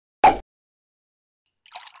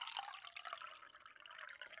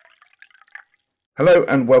Hello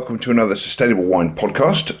and welcome to another Sustainable Wine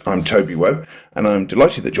podcast. I'm Toby Webb and I'm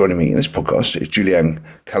delighted that joining me in this podcast is Julianne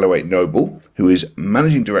Calloway-Noble, who is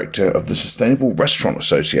Managing Director of the Sustainable Restaurant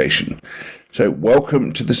Association. So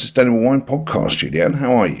welcome to the Sustainable Wine podcast, Julianne.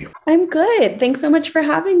 How are you? I'm good. Thanks so much for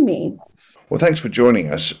having me. Well, thanks for joining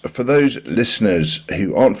us. For those listeners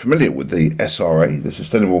who aren't familiar with the SRA, the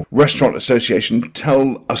Sustainable Restaurant Association,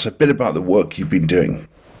 tell us a bit about the work you've been doing.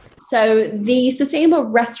 So the Sustainable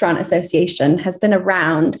Restaurant Association has been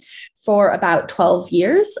around for about 12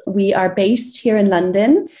 years. We are based here in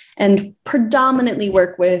London and predominantly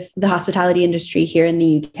work with the hospitality industry here in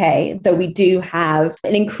the UK, though we do have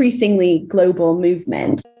an increasingly global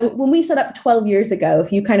movement. When we set up 12 years ago,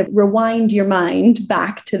 if you kind of rewind your mind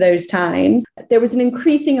back to those times, there was an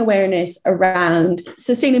increasing awareness around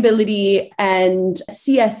sustainability and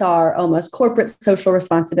CSR, almost corporate social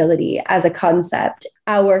responsibility as a concept.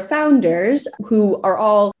 Our founders, who are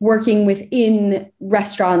all working within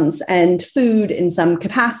restaurants and food in some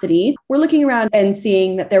capacity, were looking around and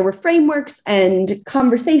seeing that there were frameworks and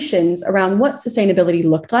conversations around what sustainability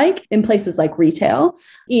looked like in places like retail,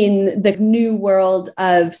 in the new world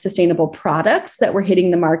of sustainable products that were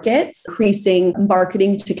hitting the markets, increasing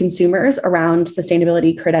marketing to consumers around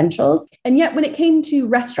sustainability credentials. And yet when it came to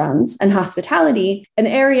restaurants and hospitality, an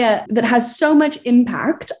area that has so much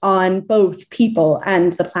impact on both people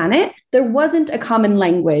and the planet, there wasn't a common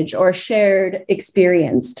language or a shared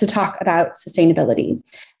experience to talk about sustainability.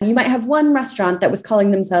 You might have one restaurant that was calling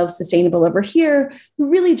themselves sustainable over here, who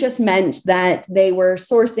really just meant that they were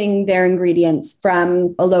sourcing their ingredients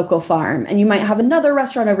from a local farm. And you might have another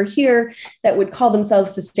restaurant over here that would call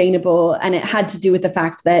themselves sustainable, and it had to do with the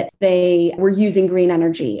fact that they were using green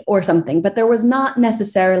energy or something. But there was not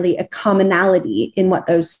necessarily a commonality in what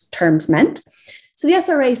those terms meant. So the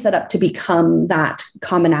SRA set up to become that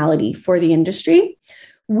commonality for the industry.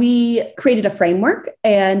 We created a framework,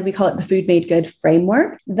 and we call it the Food Made Good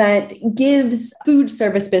framework, that gives food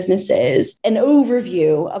service businesses an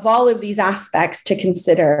overview of all of these aspects to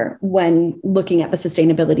consider when looking at the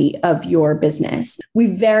sustainability of your business. We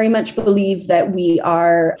very much believe that we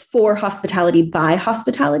are for hospitality by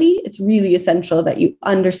hospitality. It's really essential that you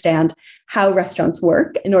understand how restaurants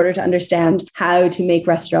work in order to understand how to make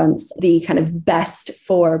restaurants the kind of best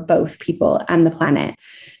for both people and the planet.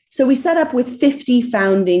 So we set up with 50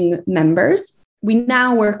 founding members. We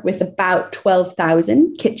now work with about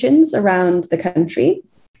 12,000 kitchens around the country.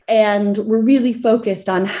 And we're really focused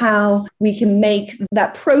on how we can make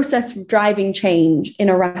that process of driving change in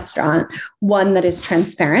a restaurant one that is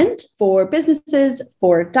transparent for businesses,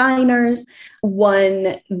 for diners,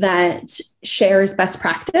 one that shares best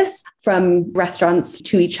practice from restaurants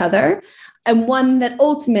to each other, and one that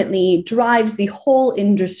ultimately drives the whole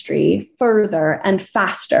industry further and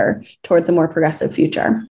faster towards a more progressive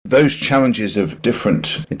future. Those challenges of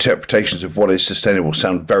different interpretations of what is sustainable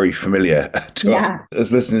sound very familiar to us.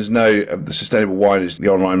 As listeners know, the Sustainable Wine is the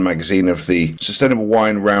online magazine of the Sustainable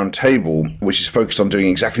Wine Roundtable, which is focused on doing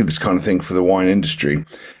exactly this kind of thing for the wine industry.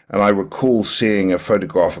 And I recall seeing a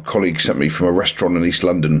photograph a colleague sent me from a restaurant in East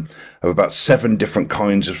London of about 7 different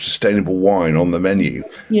kinds of sustainable wine on the menu.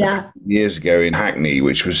 Years ago in Hackney,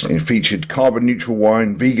 which was featured carbon neutral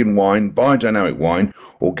wine, vegan wine, biodynamic wine,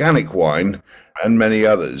 organic wine, and many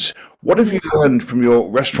others. What have you learned from your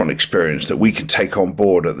restaurant experience that we can take on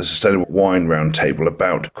board at the Sustainable Wine Roundtable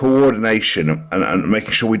about coordination and making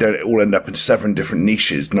sure we don't all end up in 7 different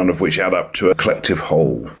niches, none of which add up to a collective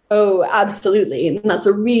whole? Oh, absolutely. And that's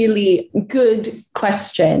a really good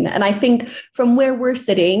question. And I think from where we're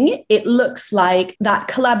sitting, it looks like that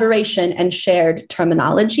collaboration and shared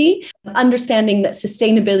terminology, understanding that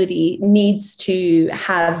sustainability needs to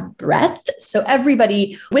have breadth. So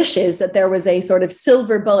everybody wishes that there was a sort of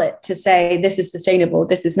silver bullet to say this is sustainable,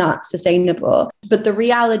 this is not sustainable. But the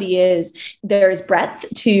reality is there is breadth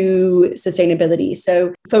to sustainability.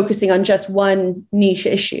 So focusing on just one niche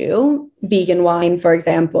issue, vegan wine, for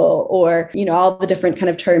example, or, all the different kind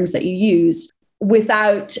of terms that you use,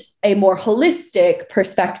 without a more holistic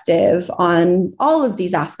perspective on all of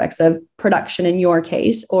these aspects of production in your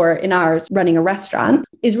case, or in ours, running a restaurant,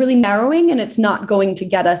 is really narrowing, and it's not going to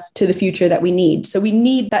get us to the future that we need. So we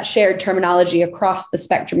need that shared terminology across the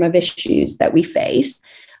spectrum of issues that we face.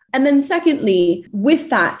 And then secondly, with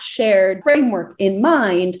that shared framework in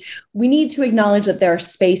mind, we need to acknowledge that there's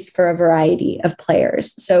space for a variety of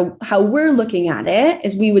players. So how we're looking at it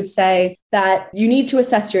is we would say that you need to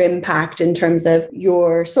assess your impact in terms of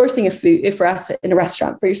your sourcing of food, if for us in a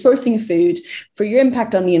restaurant, for your sourcing of food, for your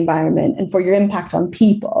impact on the environment, and for your impact on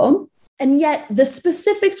people. And yet the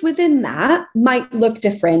specifics within that might look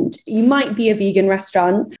different. You might be a vegan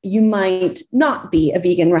restaurant. You might not be a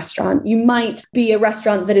vegan restaurant. You might be a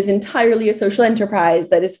restaurant that is entirely a social enterprise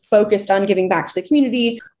that is focused on giving back to the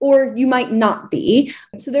community, or you might not be.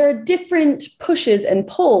 So there are different pushes and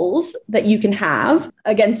pulls that you can have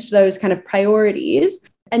against those kind of priorities.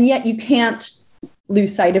 And yet you can't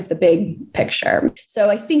lose sight of the big picture. So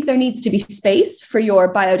I think there needs to be space for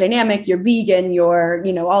your biodynamic, your vegan, your,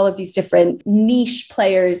 all of these different niche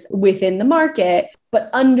players within the market, but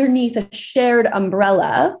underneath a shared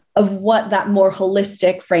umbrella of what that more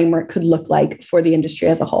holistic framework could look like for the industry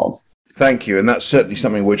as a whole. Thank you. And that's certainly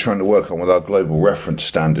something we're trying to work on with our global reference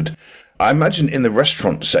standard. I imagine in the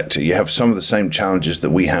restaurant sector, you have some of the same challenges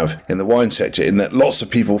that we have in the wine sector, in that lots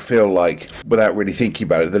of people feel like, without really thinking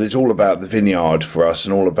about it, that it's all about the vineyard for us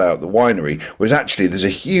and all about the winery, whereas actually there's a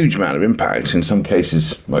huge amount of impact, in some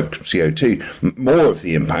cases like CO2. More of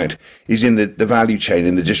the impact is in the value chain,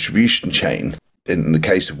 in the distribution chain. In the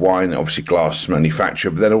case of wine, obviously glass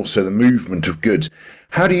manufacture, but then also the movement of goods.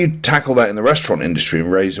 How do you tackle that in the restaurant industry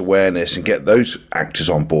and raise awareness and get those actors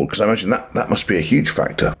on board? Because I imagine that must be a huge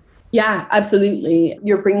factor. Yeah, absolutely.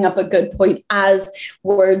 You're bringing up a good point. As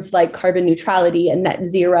words like carbon neutrality and net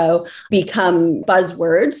zero become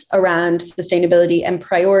buzzwords around sustainability and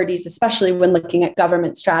priorities, especially when looking at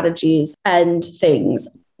government strategies and things.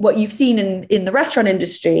 What you've seen in the restaurant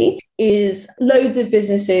industry is loads of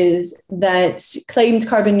businesses that claimed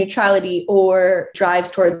carbon neutrality or drives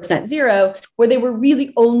towards net zero, where they were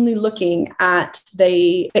really only looking at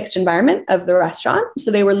the fixed environment of the restaurant. So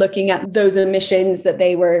they were looking at those emissions that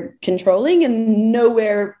they were controlling, and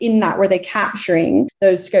nowhere in that were they capturing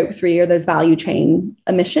those scope 3 or those value chain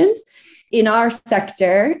emissions. In our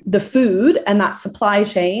sector, the food and that supply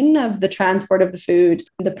chain of the transport of the food,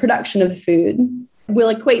 the production of the food, will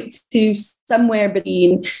equate to somewhere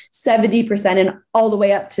between 70% and all the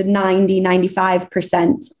way up to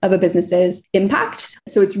 95% of a business's impact.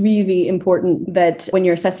 So it's really important that when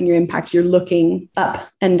you're assessing your impact, you're looking up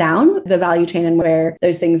and down the value chain and where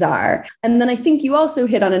those things are. And then I think you also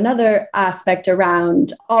hit on another aspect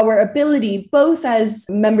around our ability, both as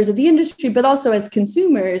members of the industry, but also as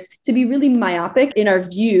consumers, to be really myopic in our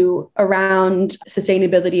view around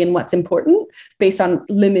sustainability and what's important based on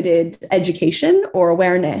limited education or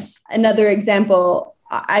awareness. Another example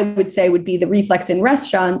I would say would be the reflex in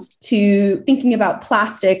restaurants to thinking about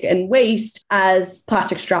plastic and waste as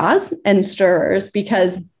plastic straws and stirrers,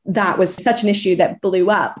 because that was such an issue that blew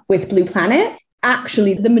up with Blue Planet.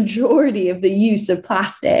 Actually, the majority of the use of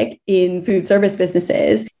plastic in food service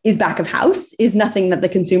businesses is back of house, is nothing that the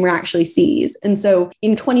consumer actually sees. And so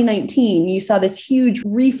in 2019, you saw this huge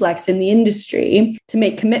reflex in the industry to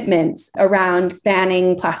make commitments around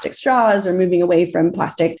banning plastic straws or moving away from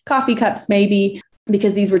plastic coffee cups, maybe,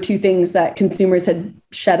 because these were two things that consumers had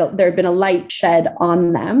shed, there had been a light shed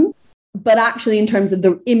on them. But actually, in terms of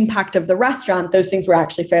the impact of the restaurant, those things were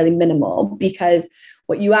actually fairly minimal, because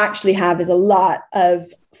what you actually have is a lot of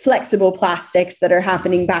flexible plastics that are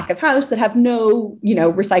happening back of house that have no,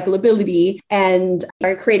 recyclability and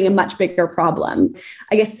are creating a much bigger problem.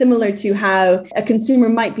 I guess similar to how a consumer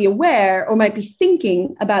might be aware or might be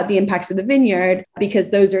thinking about the impacts of the vineyard, because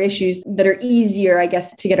those are issues that are easier, I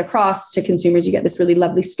guess, to get across to consumers. You get this really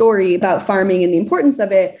lovely story about farming and the importance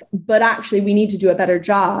of it, but actually we need to do a better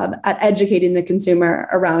job at educating the consumer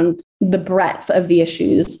around the breadth of the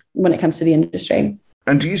issues when it comes to the industry.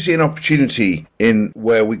 And do you see an opportunity in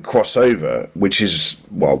where we cross over, which is,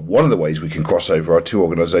 one of the ways we can cross over our two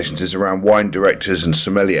organisations is around wine directors and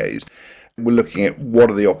sommeliers. We're looking at what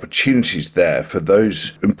are the opportunities there for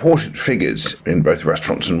those important figures in both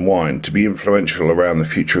restaurants and wine to be influential around the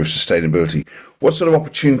future of sustainability. What sort of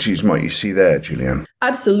opportunities might you see there, Julianne?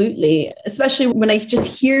 Absolutely. Especially when I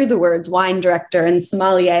just hear the words wine director and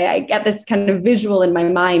sommelier, I get this kind of visual in my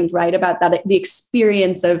mind, right, about that, the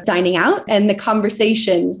experience of dining out and the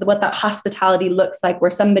conversations, what that hospitality looks like, where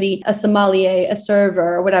somebody, a sommelier, a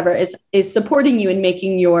server, or whatever, is supporting you in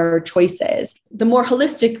making your choices. The more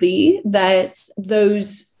holistically that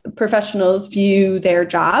those professionals view their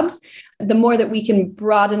jobs, the more that we can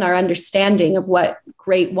broaden our understanding of what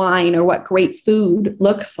great wine or what great food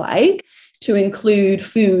looks like, to include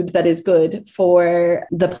food that is good for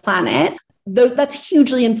the planet. that's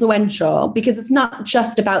hugely influential because it's not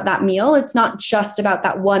just about that meal. It's not just about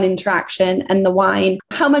that one interaction and the wine.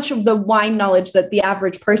 How much of the wine knowledge that the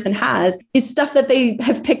average person has is stuff that they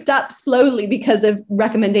have picked up slowly because of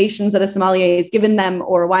recommendations that a sommelier has given them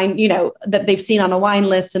or wine, that they've seen on a wine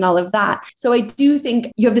list and all of that. So I do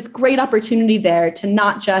think you have this great opportunity there to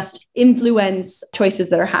not just influence choices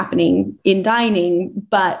that are happening in dining,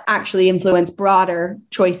 but actually influence broader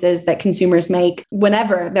choices that consumers make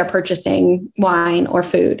whenever they're purchasing wine or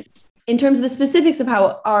food. In terms of the specifics of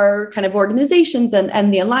how our kind of organizations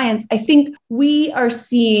and the Alliance, I think we are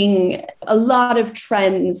seeing a lot of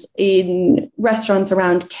trends in restaurants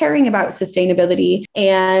around caring about sustainability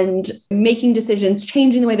and making decisions,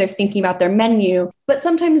 changing the way they're thinking about their menu. But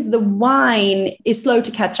sometimes the wine is slow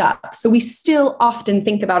to catch up. So we still often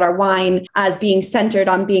think about our wine as being centered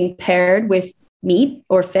on being paired with meat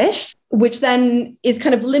or fish, which then is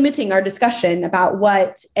kind of limiting our discussion about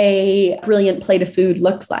what a brilliant plate of food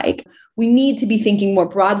looks like. We need to be thinking more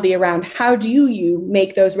broadly around how do you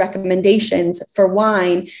make those recommendations for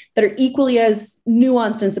wine that are equally as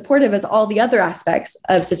nuanced and supportive as all the other aspects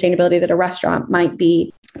of sustainability that a restaurant might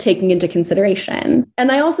be taking into consideration. And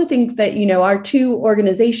I also think that, our two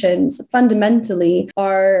organizations fundamentally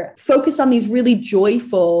are focused on these really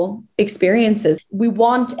joyful experiences. We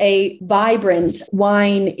want a vibrant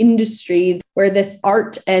wine industry where this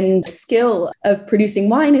art and skill of producing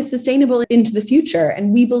wine is sustainable into the future.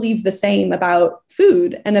 And we believe the same about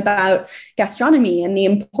food and about gastronomy and the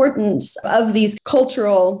importance of these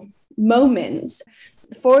cultural moments.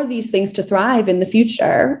 For these things to thrive in the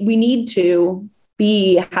future, we need to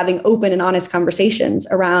be having open and honest conversations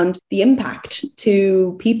around the impact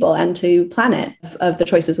to people and to planet of the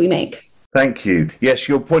choices we make. Thank you. Yes,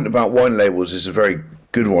 your point about wine labels is a very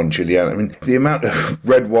good one, Gillian. I mean, the amount of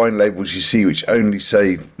red wine labels you see which only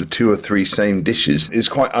say the 2 or 3 same dishes is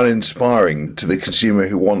quite uninspiring to the consumer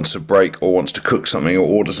who wants a break or wants to cook something or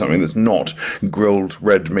order something that's not grilled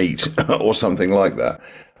red meat or something like that.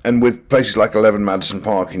 And with places like 11 Madison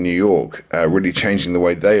Park in New York really changing the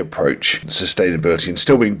way they approach sustainability and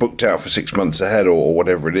still being booked out for 6 months ahead or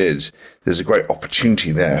whatever it is, there's a great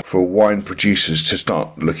opportunity there for wine producers to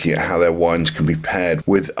start looking at how their wines can be paired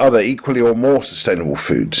with other equally or more sustainable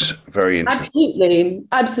foods. Very interesting.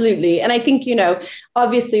 Absolutely. And I think,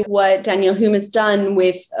 obviously what Daniel Hume has done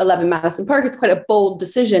with 11 Madison Park, it's quite a bold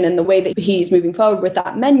decision in the way that he's moving forward with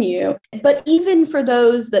that menu. But even for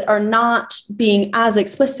those that are not being as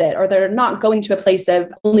explicit or that are not going to a place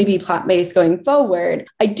of only be plant-based going forward,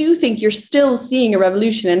 I do think you're still seeing a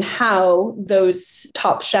revolution in how those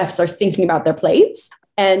top chefs are thinking about their plates.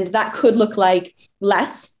 And that could look like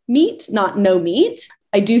less meat, not no meat.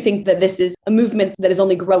 I do think that this is a movement that is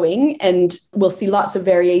only growing, and we'll see lots of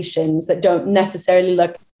variations that don't necessarily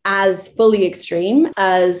look as fully extreme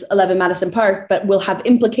as 11 Madison Park, but will have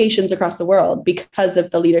implications across the world because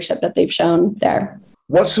of the leadership that they've shown there.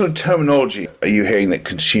 What sort of terminology are you hearing that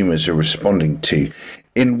consumers are responding to?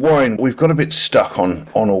 In wine, we've got a bit stuck on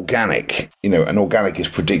organic, and organic is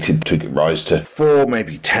predicted to rise to 4,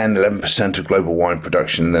 maybe 10, 11% of global wine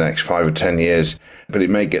production in the next 5 or 10 years, but it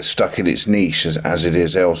may get stuck in its niche as it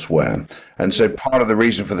is elsewhere. And so part of the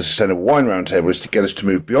reason for the Sustainable Wine Roundtable is to get us to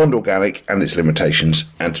move beyond organic and its limitations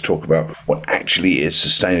and to talk about what actually is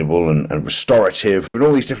sustainable and restorative and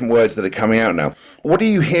all these different words that are coming out now. What are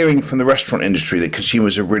you hearing from the restaurant industry that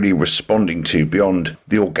consumers are really responding to beyond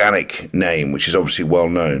the organic name, which is obviously well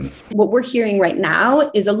known? What we're hearing right now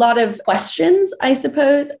is a lot of questions, I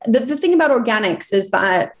suppose. The thing about organics is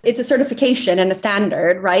that it's a certification and a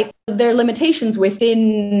standard, right? There are limitations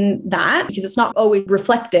within that because it's not always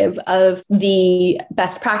reflective of the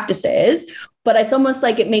best practices. But it's almost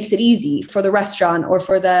like it makes it easy for the restaurant or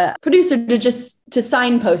for the producer to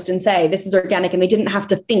signpost and say, this is organic, and they didn't have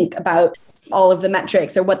to think about all of the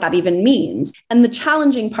metrics or what that even means. And the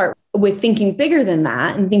challenging part with thinking bigger than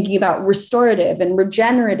that and thinking about restorative and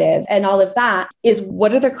regenerative and all of that is,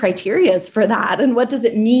 what are the criteria for that? And what does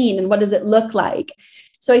it mean? And what does it look like?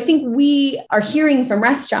 So I think we are hearing from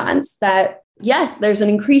restaurants that, yes, there's an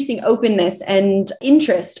increasing openness and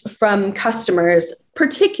interest from customers,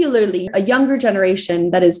 particularly a younger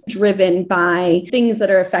generation that is driven by things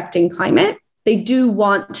that are affecting climate. They do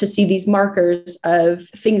want to see these markers of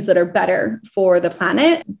things that are better for the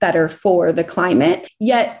planet, better for the climate.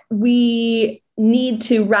 Yet we need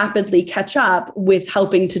to rapidly catch up with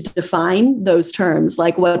helping to define those terms,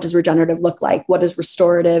 like what does regenerative look like? What does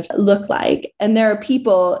restorative look like? And there are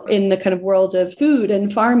people in the kind of world of food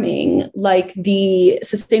and farming, like the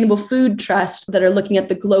Sustainable Food Trust, that are looking at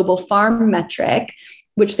the global farm metric,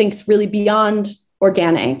 which thinks really beyond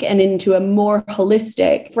organic and into a more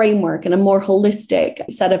holistic framework and a more holistic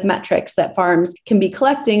set of metrics that farms can be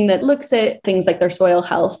collecting that looks at things like their soil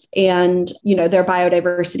health and, their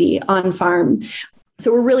biodiversity on farm.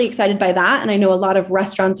 So we're really excited by that. And I know a lot of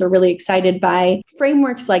restaurants are really excited by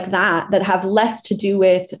frameworks like that have less to do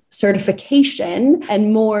with certification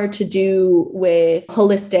and more to do with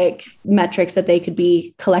holistic metrics that they could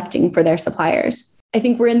be collecting for their suppliers. I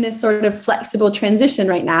think we're in this sort of flexible transition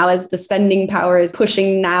right now as the spending power is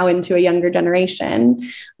pushing now into a younger generation,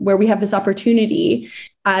 where we have this opportunity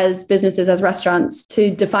as businesses, as restaurants, to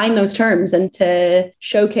define those terms and to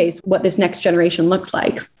showcase what this next generation looks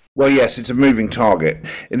like. Well, yes, it's a moving target.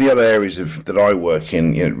 In the other areas that I work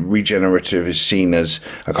in, regenerative is seen as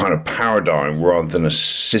a kind of paradigm rather than a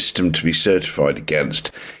system to be certified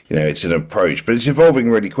against. It's an approach, but it's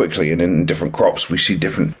evolving really quickly. And in different crops, we see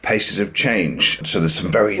different paces of change. So there's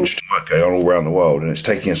some very interesting work going on all around the world, and it's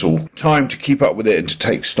taking us all time to keep up with it and to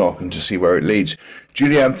take stock and to see where it leads.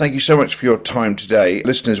 Julianne, thank you so much for your time today.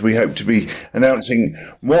 Listeners, we hope to be announcing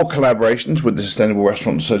more collaborations with the Sustainable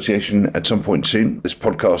Restaurant Association at some point soon. This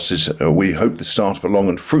podcast is, we hope, the start of a long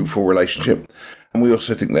and fruitful relationship. And we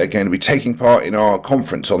also think they're going to be taking part in our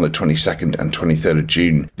conference on the 22nd and 23rd of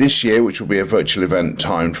June this year, which will be a virtual event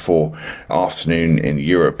timed for afternoon in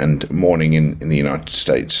Europe and morning in the United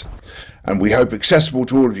States. And we hope accessible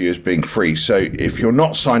to all of you as being free. So if you're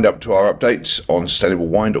not signed up to our updates on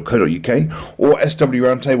sustainablewine.co.uk or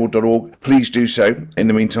swroundtable.org, please do so. In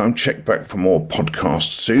the meantime, check back for more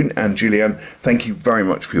podcasts soon. And Julianne, thank you very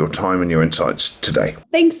much for your time and your insights today.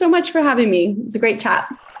 Thanks so much for having me. It was a great chat.